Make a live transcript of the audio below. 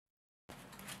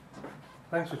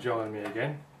Thanks for joining me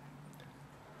again.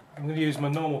 I'm going to use my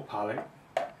normal palette.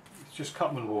 It's just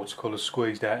Cotman watercolours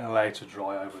squeezed out and allowed to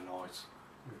dry overnight.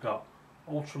 We've got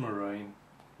ultramarine,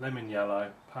 lemon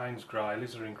yellow, Payne's grey,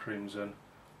 alizarin crimson,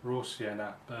 raw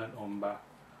sienna, burnt umber,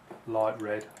 light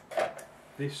red.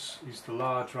 This is the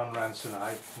large Ron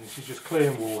Ransonade, and this is just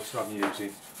clean water I'm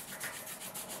using,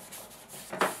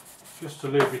 just to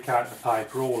lubricate the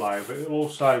paper all over. It'll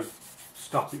also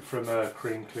stop it from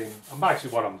crinkling. And basically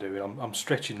what I'm doing, I'm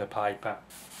stretching the paper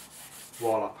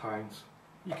while I paint.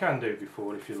 You can do it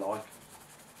before if you like.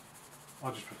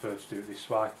 I just prefer to do it this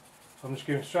way. So I'm just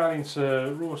going straight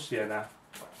into raw sienna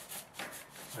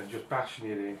and just bashing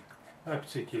it in. No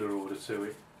particular order to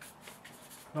it.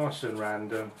 Nice and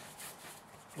random,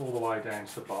 all the way down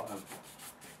to the bottom.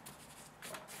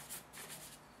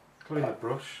 Clean the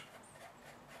brush.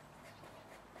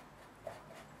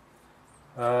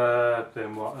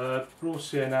 Then what? Raw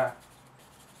sienna,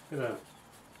 bit of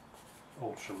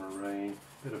ultramarine,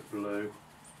 bit of blue.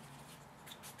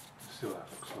 Let's see what that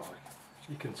looks like.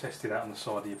 You can test it out on the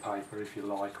side of your paper if you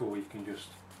like, or you can just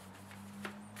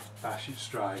bash it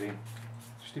straight in.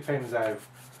 Just depends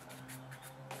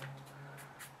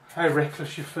how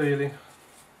reckless you're feeling.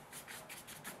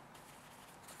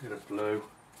 Bit of blue.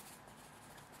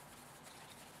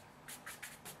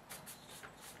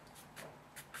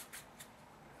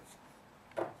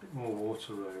 More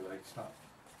water really, it's that.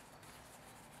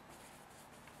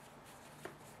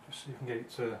 Just so you can get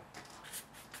it to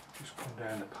just come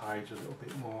down the page a little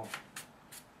bit more.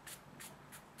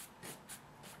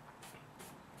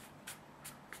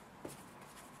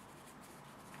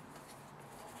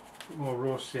 A bit more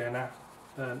raw sienna,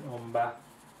 burnt umber,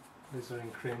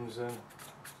 alizarin crimson.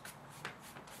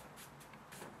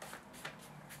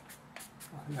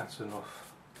 I think that's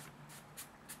enough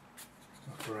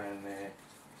around there.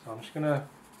 So I'm just going to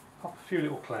pop a few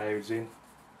little clouds in.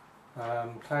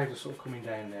 Clouds are sort of coming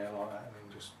down there like that, and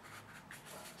then just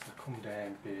they come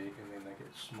down big and then they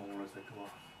get smaller as they go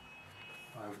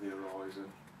over the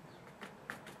horizon.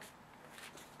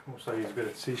 Can also use a bit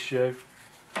of tissue,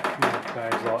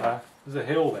 clouds like that. There's a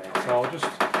hill there, so I'll just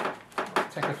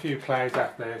take a few clouds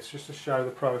out there. It's just to show the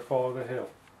profile of the hill.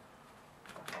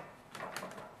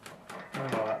 I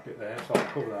don't like that bit there, so I'll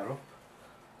cover that up.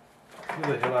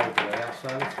 Another hill over there, so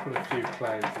let's put a few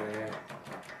clouds there.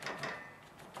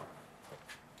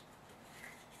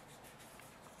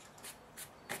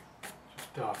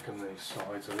 Just darken these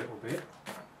sides a little bit.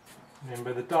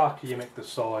 Remember, the darker you make the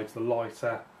sides, the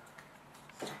lighter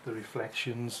the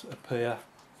reflections appear.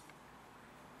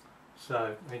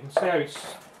 So you can see how it's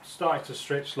starting to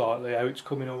stretch slightly, how it's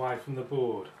coming away from the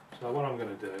board. So what I'm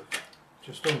going to do,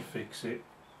 just unfix it,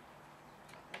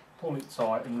 pull it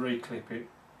tight and re-clip it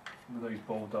with these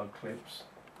bulldog clips.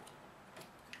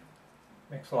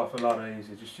 Makes life a lot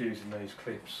easier just using these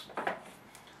clips.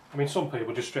 I mean, some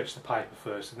people just stretch the paper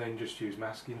first and then just use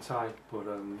masking tape, but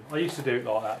I used to do it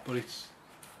like that, but it's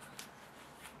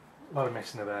a lot of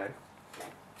messing about.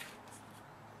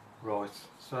 Right,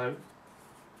 so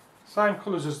same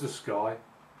colours as the sky,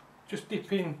 just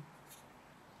dipping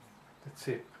the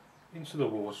tip into the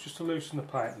water just to loosen the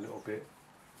paint a little bit.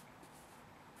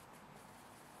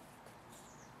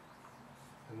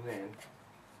 And then,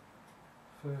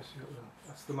 first,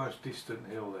 that's the most distant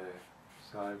hill there,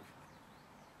 so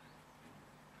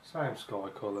same sky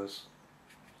colours,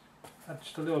 add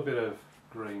just a little bit of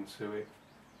green to it,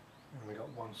 and we got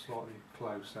one slightly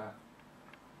closer.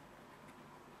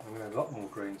 I'm going to add a lot more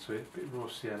green to it, a bit of raw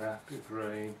sienna, a bit of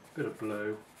green, a bit of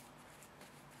blue.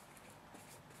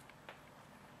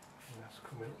 And that's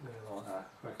coming up there like that.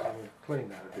 So I'm going to clean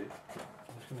that a bit.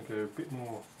 I'm just going to go a bit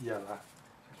more yellow.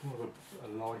 More of a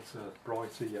lighter,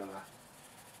 brighter yellow.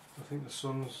 I think the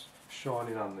sun's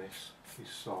shining on this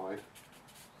side.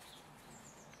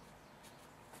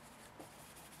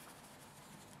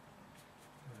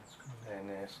 It's coming down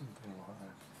there, something like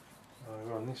that.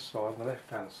 We're on this side, the left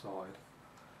hand side.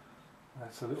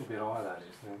 That's a little bit high, that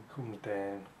is, and then it comes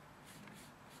down,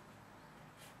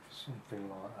 something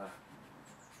like that.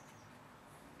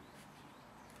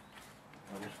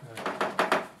 I'm just going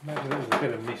to imagine there's a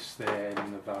bit of mist there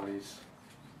in the valleys.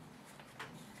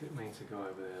 Didn't mean to go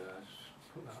over there, I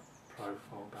just put that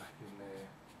profile back in there,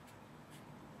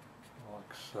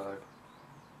 like so.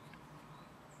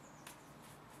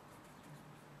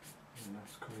 And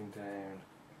that's coming down.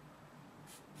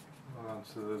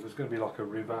 So there's going to be like a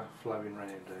river flowing round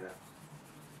there.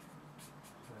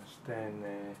 So it's down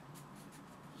there,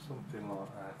 something like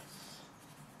that.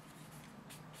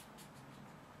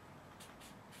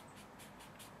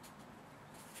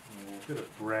 A bit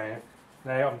of brown.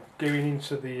 Now I'm going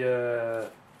into the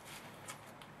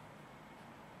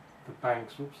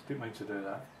banks. Oops, didn't mean to do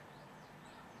that.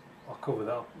 I'll cover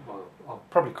that up, well, I'll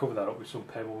probably cover that up with some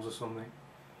pebbles or something.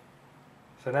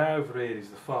 So now over here is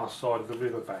the far side of the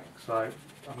river bank. So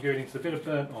I'm going into a bit of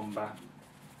burnt umber, a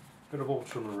bit of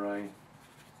ultramarine,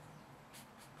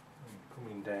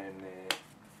 coming down there.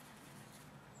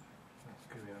 That's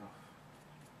going off.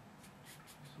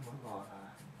 Something like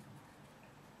that.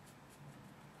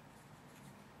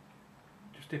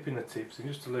 Just dipping the tips in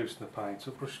just to loosen the paint.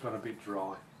 So the brush has gone a bit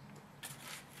dry.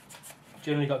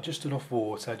 Generally got just enough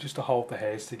water just to hold the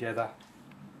hairs together.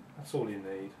 That's all you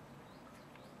need.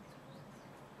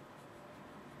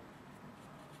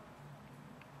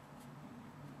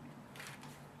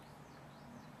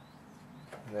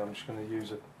 And then I'm just going to use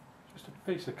just a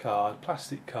piece of card,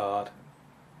 plastic card.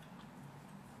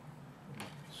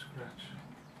 Scratch.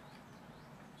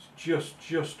 It's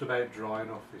just about dry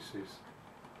enough. This is.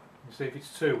 You see, if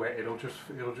it's too wet, it'll just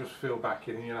fill back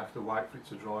in, and you'll have to wait for it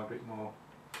to dry a bit more.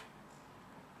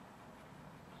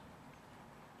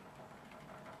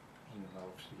 And they're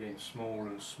obviously getting smaller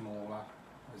and smaller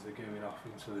as they're going off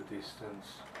into the distance.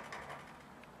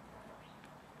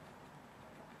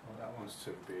 Oh, that one's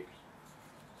too big.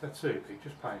 If they're too big,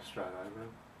 just paint straight over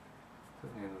them. It's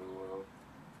at the end of the world.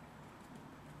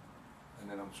 And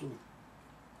then I'm sort of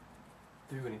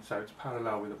doing it so it's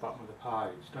parallel with the bottom of the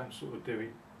page. Don't sort of do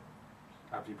it,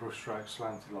 have your brush stroke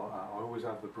slanted like that. I always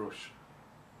have the brush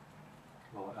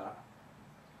like that.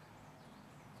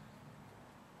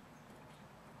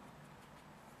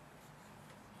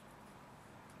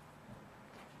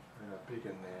 Big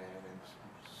in there, and then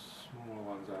some smaller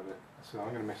ones over. So I'm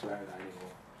going to mess about with that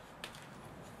anymore.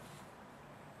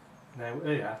 Now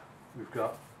here we've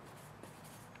got,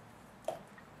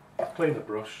 clean the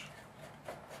brush,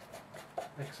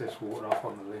 excess water off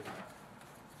on the lid,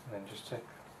 and then just take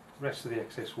the rest of the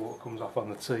excess water comes off on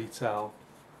the tea towel,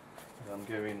 and I'm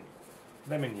going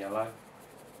lemon yellow,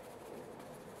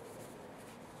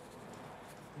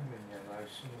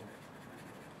 some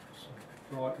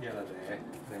bright yellow there, and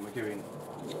then we're going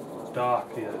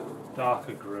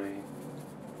darker green,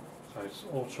 so it's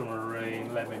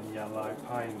ultramarine, lemon yellow,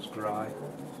 Payne's grey.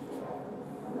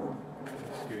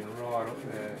 It's going right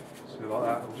up there, so like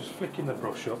that. I'm just flicking the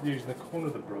brush up, using the corner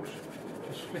of the brush,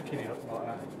 just flicking it up like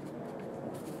that.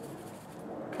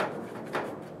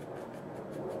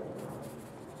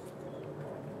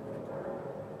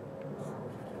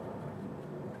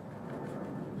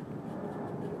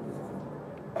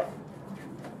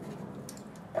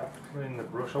 Clean the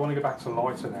brush. I want to go back to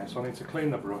lighter now, so I need to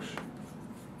clean the brush.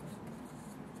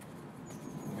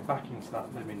 Go back into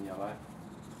that lemon yellow.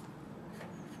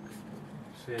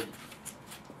 See.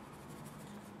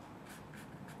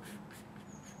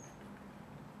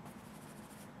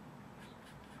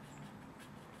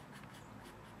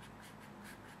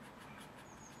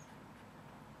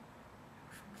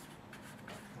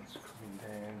 That's coming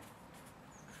down.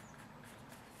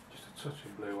 Just a touch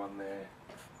of blue on there.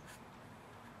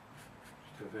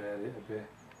 To vary it a bit.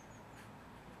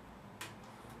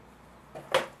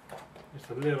 Just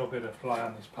a little bit of play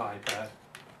on this paper.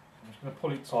 I'm just going to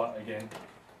pull it tight again,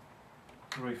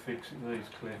 refix it with these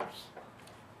clips.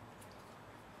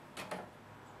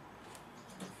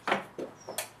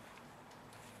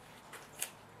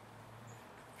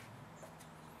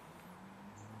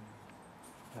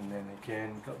 And then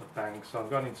again got the bank, so I've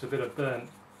gone into a bit of burnt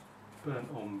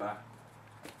umber,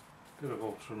 a bit of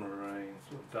ultramarine,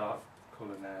 sort of dark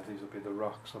colour now. These will be the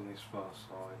rocks on this far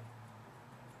side.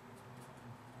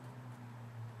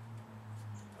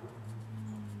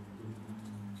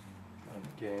 And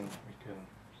again we can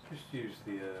just use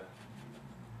the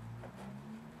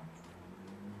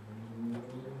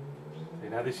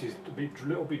now this is a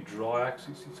little bit drier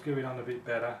because it's going on a bit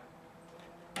better.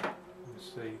 You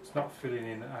see it's not filling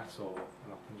in at all,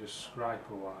 and I can just scrape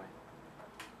away.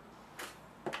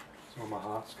 So my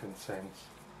heart's content.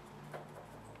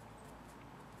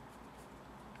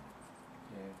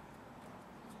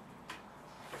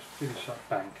 Finish that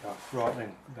bank off. Right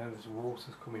then, now there's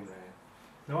water coming there.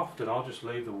 Now often I'll just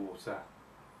leave the water.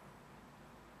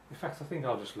 In fact I think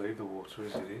I'll just leave the water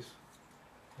as it is.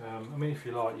 I mean if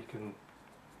you like you can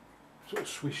sort of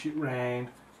swish it round,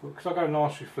 because I've got a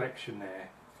nice reflection there.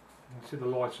 You can see the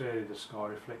light area of the sky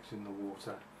reflecting the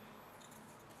water.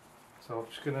 So I'm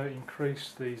just going to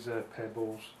increase these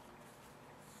pebbles.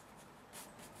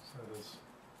 So there's,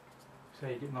 so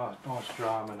you get nice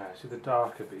drama now. See the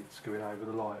darker bits going over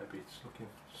the lighter bits, looking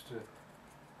just to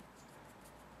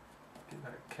get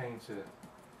that counter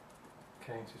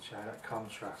change, that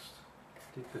contrast.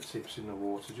 Dip the tips in the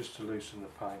water just to loosen the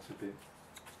paint a bit.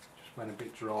 Just went a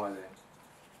bit dry then.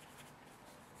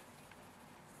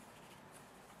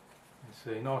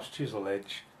 You see, nice chisel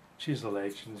edge,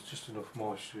 and there's just enough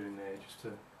moisture in there just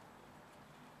to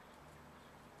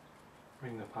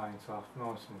bring the paint off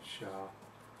nice and sharp.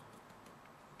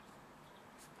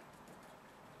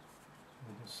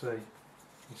 You can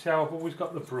see how I've always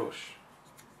got the brush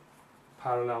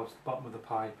parallel to the bottom of the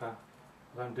paper.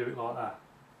 I don't do it like that,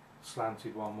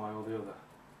 slanted one way or the other.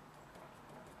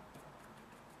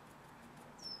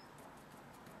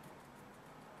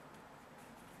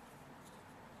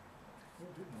 A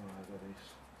bit more over this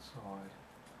side.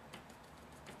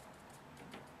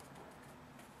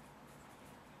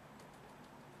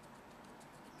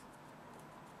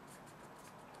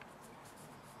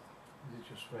 This is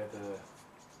just where the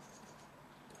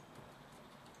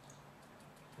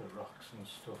rocks and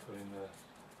stuff are in the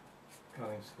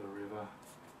going into the river,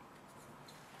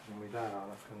 and with that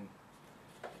I can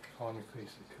find a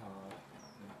piece of card.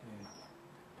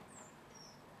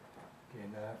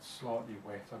 Again, that's slightly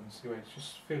wet. I can see where it's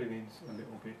just filling in a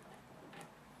little bit.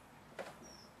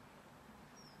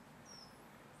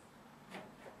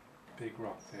 Big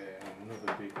rock there, and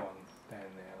another big one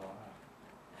down there like that.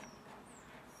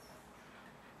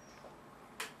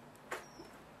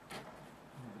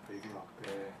 Big rock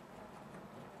there.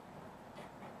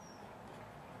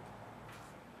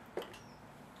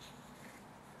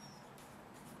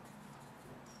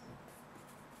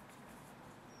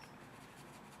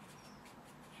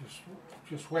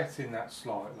 Just wetting that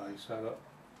slightly so that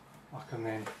I can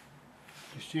then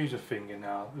just use a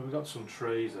fingernail. We've got some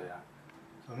trees there,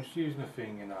 so I'm just using a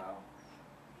fingernail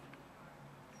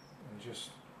and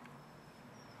just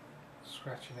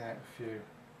scratching out a few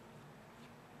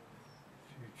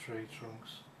tree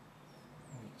trunks.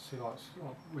 And you can see, like,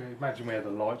 imagine where the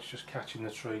light's just catching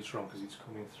the tree trunk as it's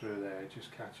coming through there,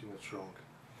 just catching the trunk.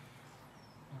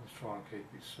 Let's try and keep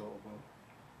it sort of,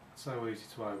 it's so easy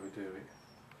to overdo it.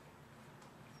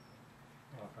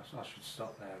 I should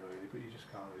stop there really, but you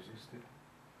just can't resist it.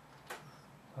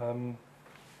 I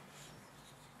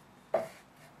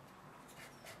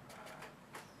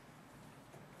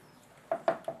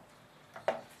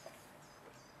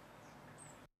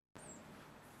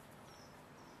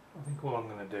think all I'm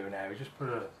going to do now is just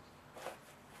put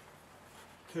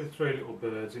 2 or 3 little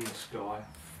birds in the sky.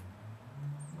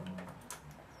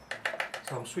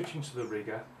 So I'm switching to the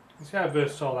rigger. You see how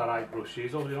versatile that 8 brush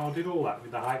is. I did all that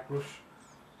with the 8 brush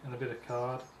and a bit of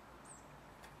card.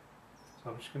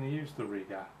 So I'm just going to use the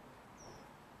rigger.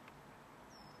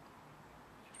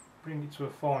 Bring it to a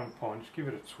fine point, just give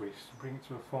it a twist, bring it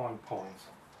to a fine point.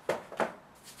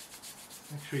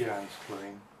 Make sure your hand's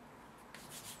clean.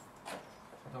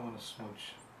 I don't want to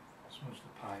smudge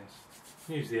the paint.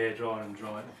 Use the hairdryer and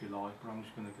dry it if you like, but I'm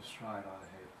just going to go straight on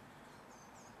ahead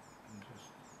and just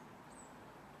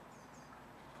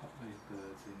pop these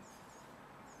birds in.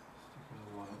 Stick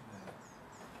another one up there.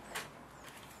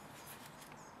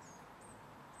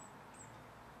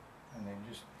 And then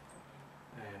just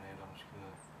there and then I'm just going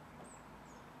to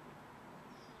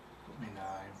put my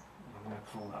name, and I'm going to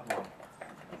call that one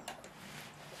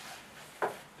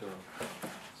done.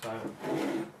 So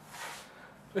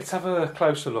let's have a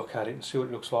closer look at it and see what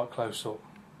it looks like close up.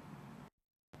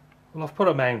 Well, I've put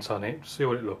a mount on it to see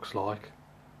what it looks like.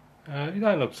 It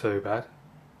don't look too bad.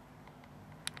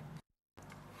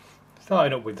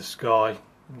 Starting up with the sky, you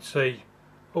can see,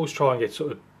 always try and get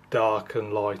sort of dark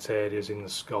and light areas in the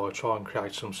sky, try and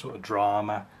create some sort of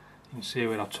drama. You can see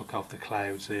where I took off the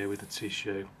clouds here with the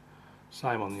tissue.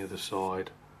 Same on the other side.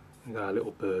 And got our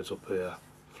little birds up here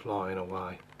flying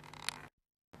away.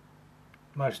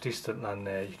 Most distant land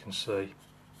there you can see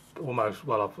almost,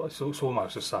 well, it's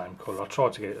almost the same colour. I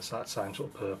tried to get it that same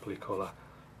sort of purpley colour.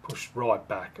 Pushed right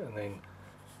back and then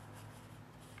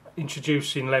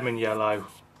introducing lemon yellow,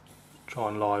 try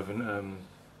and liven a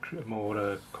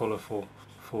more colourful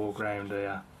foreground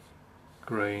here.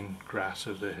 Green grass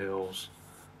of the hills,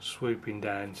 swooping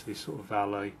down to this sort of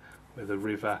valley where the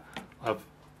river, I've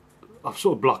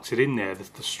sort of blocked it in there,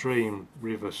 the stream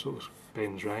river sort of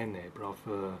bends round there, but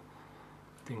I've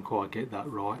didn't quite get that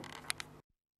right.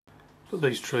 Put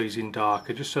these trees in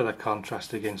darker just so they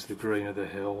contrast against the green of the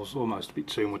hills, almost a bit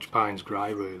too much Payne's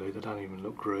grey really, they don't even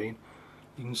look green.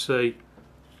 You can see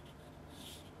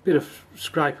a bit of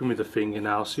scraping with the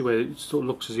fingernail, see where it sort of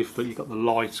looks as if you've got the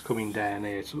lights coming down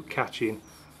here, sort of catching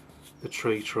the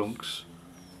tree trunks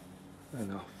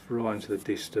enough right into the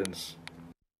distance.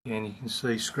 And you can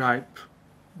see scrape,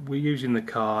 we're using the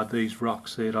card, these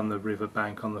rocks here on the river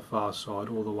bank on the far side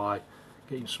all the way,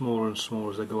 getting smaller and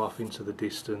smaller as they go off into the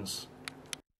distance.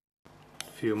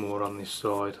 A few more on this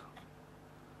side,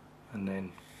 and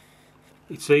then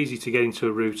it's easy to get into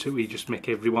a route where you just make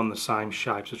everyone the same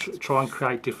shape, so try and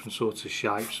create different sorts of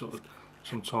shapes, sort of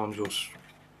sometimes you'll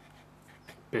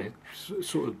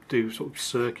sort of do sort of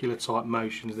circular type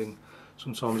motions, then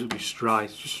sometimes it'll be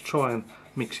straight. Just try and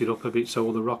mix it up a bit so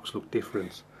all the rocks look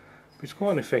different. But it's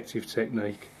quite an effective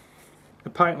technique. The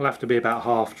paint will have to be about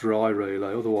half dry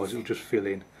really, otherwise it'll just fill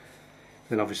in.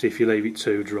 Then obviously if you leave it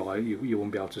too dry you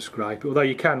won't be able to scrape it, although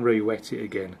you can re-wet it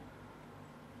again.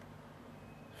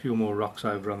 A few more rocks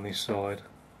over on this side.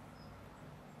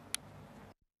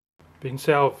 But you can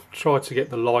see I've tried to get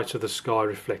the light of the sky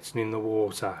reflecting in the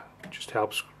water. It just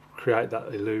helps create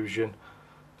that illusion,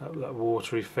 that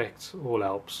water effect, all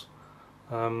helps.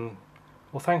 Well,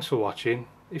 thanks for watching.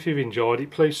 If you've enjoyed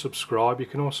it, please subscribe. You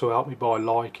can also help me by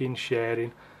liking,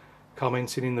 sharing,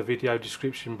 commenting in the video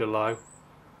description below.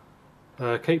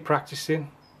 Keep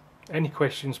practicing. Any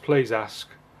questions please ask,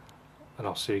 and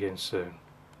I'll see you again soon.